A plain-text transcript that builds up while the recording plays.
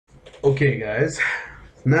Okay, guys.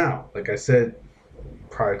 Now, like I said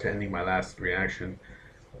prior to ending my last reaction,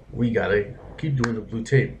 we gotta keep doing the blue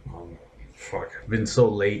tape. Fuck, I've been so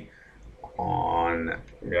late on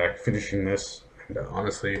finishing this. And,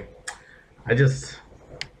 honestly, I just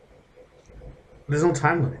there's no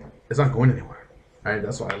time limit. It's not going anywhere. Right?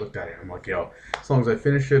 That's why I looked at it. I'm like, yo, as long as I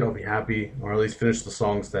finish it, I'll be happy, or at least finish the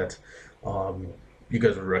songs that um, you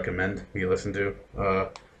guys would recommend me listen to.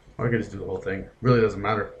 Or I can just do the whole thing. Really doesn't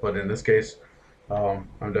matter. But in this case, I'm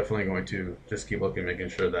definitely going to just keep looking, making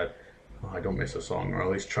sure that I don't miss a song, or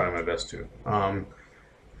at least try my best to.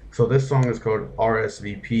 So this song is called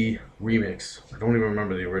RSVP Remix. I don't even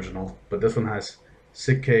remember the original, but this one has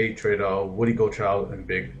Sik-K, Woodie, Gochild, and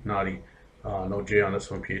Big Naughty. No J on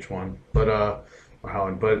this one, PH1. But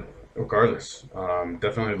regardless,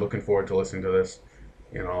 definitely looking forward to listening to this.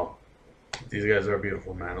 You know, these guys are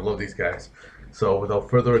beautiful, man. I love these guys. So without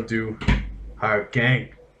further ado, hi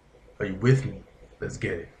gang, are you with me? Let's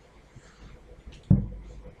get it.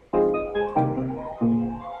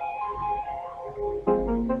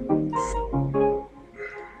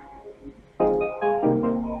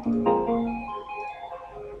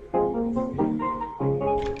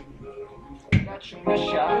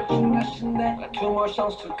 Two more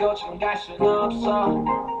songs to go 지금 갈 순 없어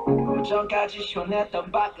전까지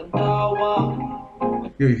시원했던 밖은 더워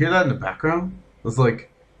Yo, you hear that in the background? It's like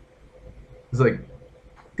it's like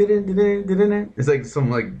some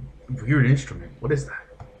like weird instrument. What is that?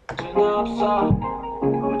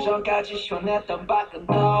 전까지 시원했던 밖은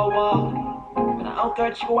더워 나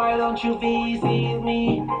걸치고 why don't you visit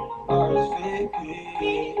me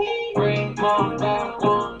RSVP Bring mom back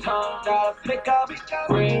one time gotta pick up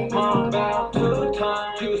Bring mom back two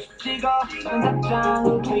times 주스 찍어 빠른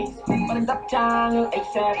답장을 tweet 빠른 답장을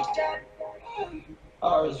accept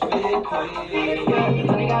RSVP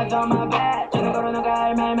너네가 더 my bad 전화 걸어 너가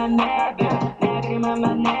할 말만 내 내 그림만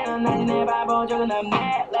내 넌 아니 내 바보 적은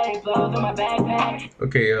없네 Let it flow through my backpack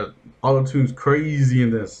Okay, auto-tune's crazy in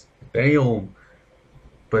this. Damn.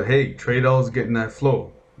 But hey, Trey-Doll's getting that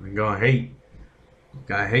flow. I'm gonna hate.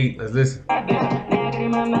 Gotta hate. Let's listen.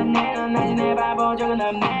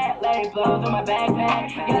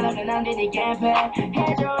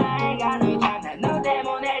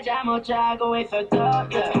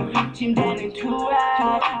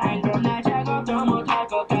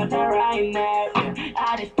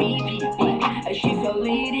 She's so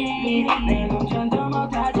leading 내 멈춰도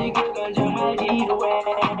못하지 그건 정말 지루해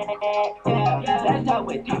Let's talk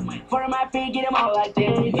with you For my feet get them all like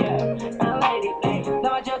this My lady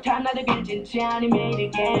너만 좋다 나도 괜찮지 않니 매일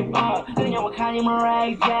game 그냥 wak하니 뭐라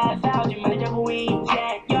이제 싸우지 말자고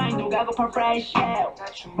이제 여행도 가고파 fresh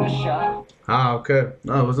나춤 마셔 Okay.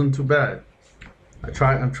 No, it wasn't too bad.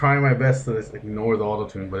 I'm trying my best to ignore the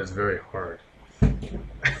auto-tune, but it's very hard.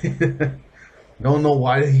 Don't know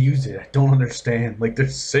why they use it. I don't understand. Like, they're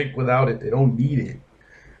sick without it. They don't need it.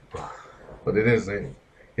 But it is. It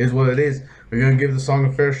is what it is. We're gonna give the song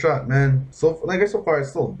a fair shot, man. So far it's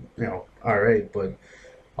still, alright, but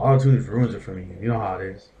auto-tune just ruins it for me. You know how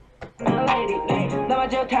it is. 너만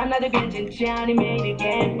좋다 나도 괜찮지 않니 매일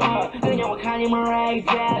game 그냥 wak하니 뭐라 이제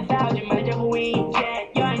싸우지 말자고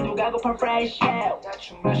이제 여행도 가고파 fresh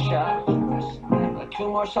나춤 마셔 Two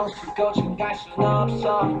more songs to go 지금 갈 순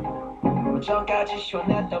없어 전까지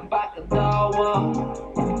시원했던 밖은 더워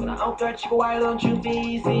나 걸치고 why don't you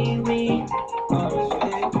visit me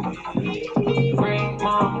Bring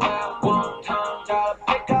mom back one time gotta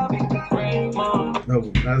pick up Bring mom No,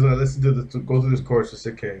 as I listen to go through this chorus of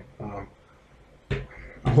Sik-K, I'm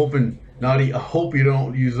hoping Naughty. I hope you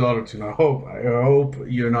don't use auto-tune. I hope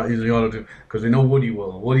you're not using auto-tune because we know Woody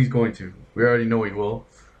will. Woody's going to. We already know he will.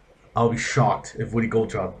 I'll be shocked if Woody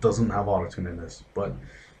Gochild doesn't have auto-tune in this, but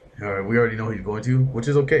we already know he's going to, which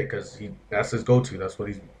is okay because that's his go-to. That's what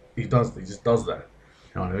he does. He just does that.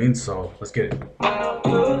 You know what I mean? So let's get it.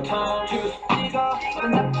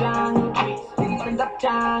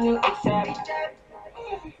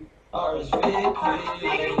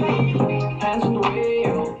 Hands on the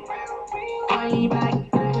wheel, way back,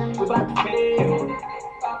 we about to feel.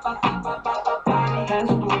 Hands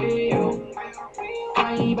on the wheel,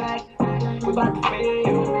 way back, we about to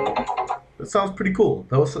feel. That sounds pretty cool.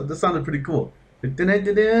 That sounded pretty cool.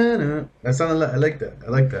 That sounded. I like that. I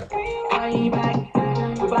like that. Way back,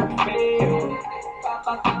 we about to feel.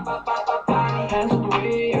 Hands on the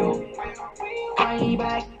wheel, way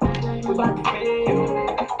back, we about to feel.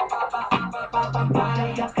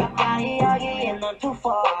 가까이 여기엔 넌 too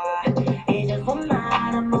far 이제서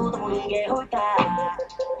난 아무도 모르게 홀다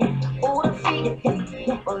오른 시계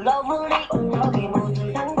all over it 여기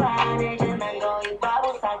무슨 상관 이제 난 거의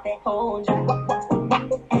바보 살 때 혼자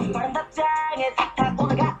바람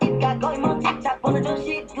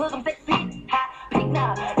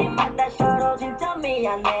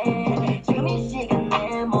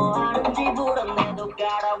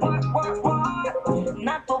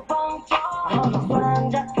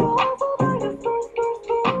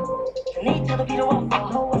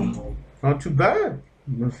too bad.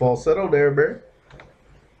 Falsetto there, bro.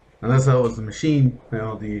 And that's how it was the machine, you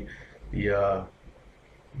know, the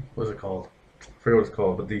what's it called? I forget what it's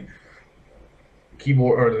called, but the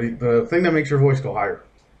keyboard or the thing that makes your voice go higher.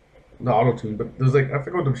 The auto tune, but there's like I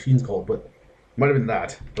forget what the machine's called, but it might have been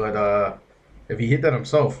that. But if he hit that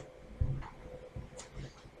himself.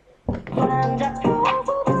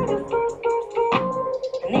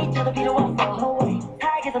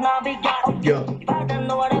 Yeah.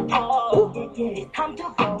 Time to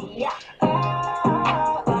go. Yeah.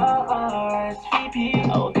 RSVP.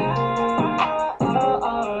 Oh God.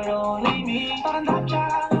 Don't leave me. 다른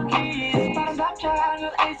답장은 kiss. 다른 답장은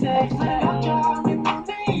A6. 다른 답장은 no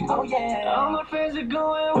need. Oh yeah. All my friends are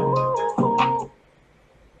going. Woo.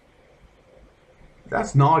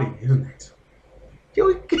 That's naughty, isn't it?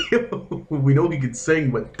 Yo, we know he can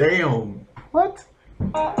sing, but damn. What?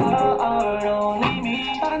 Don't leave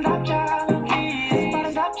me. 다른 답장은 kiss.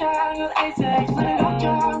 다른 답장은 A6. 다른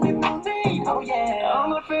답장은 no need. Oh yeah. All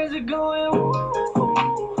my friends are going. Woo.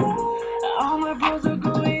 All my bros are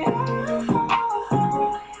going.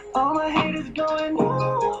 All my haters going.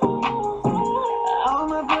 All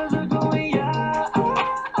my bros are going. Yeah.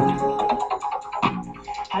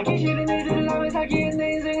 하기 싫은 일들을 하며 살기엔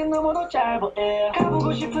내 인생은 너무도 짧아.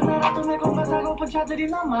 가보고 싶은 나라도 내 공간 사고픈 차들이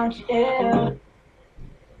너무 많지.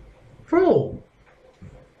 Bro.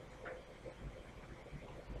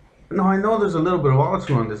 No, I know there's a little bit of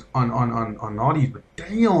auto-tune on this on Naughty's, but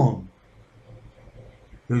damn.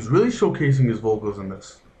 He was really showcasing his vocals in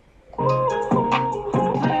this.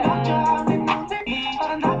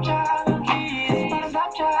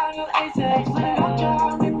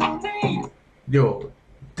 Yo,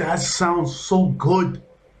 that sounds so good.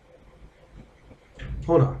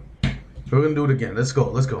 Hold on. We're gonna do it again. Let's go.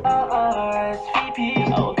 Let's go.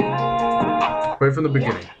 Right from the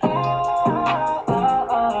beginning.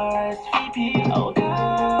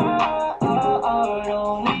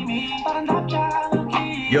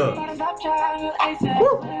 Yeah.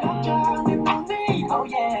 Woo. Oh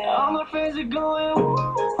yeah. All my friends are going.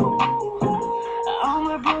 All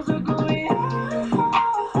my bros are going.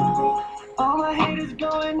 All my haters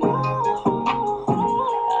going.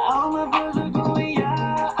 All my bros are going.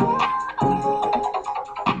 Yeah.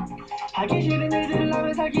 하기 싫은 일들을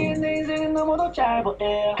하며 살기엔 내 인생은 너무도 짧아.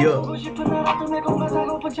 가보고 싶은 나라도 내 공간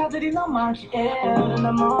사고픈 차들이 너무 많지. 오늘은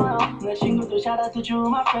난 모여 내 친구들 shout out to you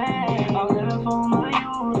my friend. I'll never for my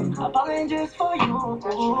youth. I'm falling just for you.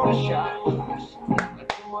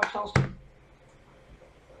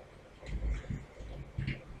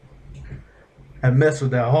 I mess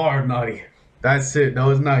with that hard, Naughty. That's it. That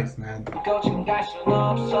was nice, man. 지금 갈 순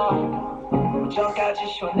없어. 전까지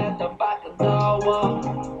시원했던 바꿔넣어.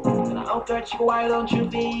 I'm 걸치고 why don't you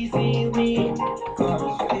visit me?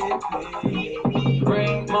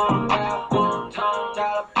 Bring mom back one time,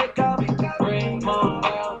 gotta pick up. Bring mom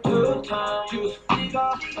back two times, juice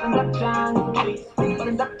찍어. 다른 답장은 please,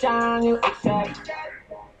 다른 답장은 accept.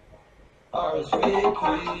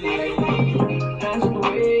 RSVP, hands on the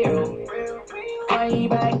wheel, way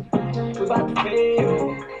back, we about to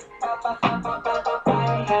feel.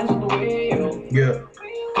 Hands on the wheel, Yeah.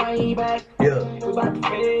 way back, Yeah. we about to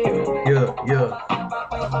feel. Yeah.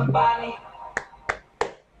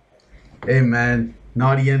 Hey, man.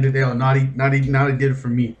 Naughty ended there. Naughty did it for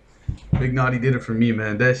me. Big Naughty did it for me,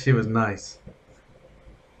 man. That shit was nice.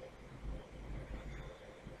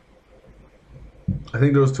 I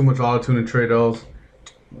think there was too much auto-tune in Trade-Ls.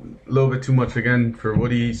 A little bit too much again for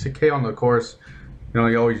Woodie. Sik-K on the chorus. You know,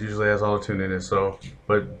 he always usually has auto-tune in it, so.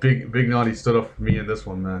 But Big Naughty stood up for me in this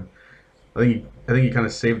one, man. I think he kind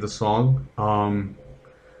of saved the song.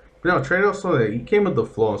 But no, Trade-Ls still he came with the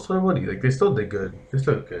flow. So did Woodie. Like they still did good. They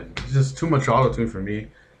still did good. It's just too much auto-tune for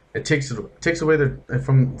me. It takes away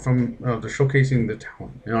from the showcasing the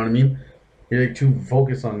talent. You know what I mean? You're like too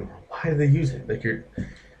focused on why do they use it. Like you're,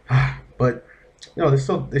 but you know they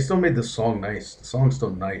still made the song nice. The song's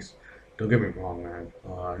still nice. Don't get me wrong, man.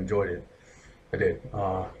 I enjoyed it. I did.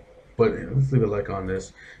 But let's leave a like on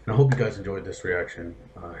this, and I hope you guys enjoyed this reaction.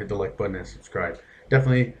 Hit the like button and subscribe.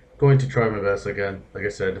 Definitely going to try my best again, like I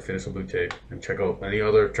said, to finish the blue tape and check out any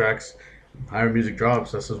other tracks. Higher music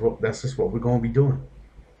drops. That's just what we're gonna be doing.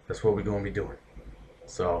 That's what we're gonna be doing.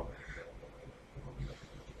 So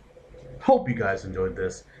hope you guys enjoyed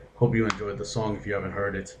this. Hope you enjoyed the song. If you haven't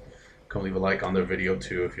heard it, come leave a like on their video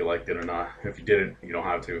too if you liked it or not. If you didn't, you don't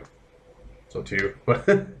have to. It's up to you. But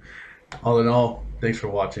all in all, thanks for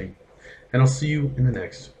watching, and I'll see you in the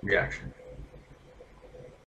next reaction.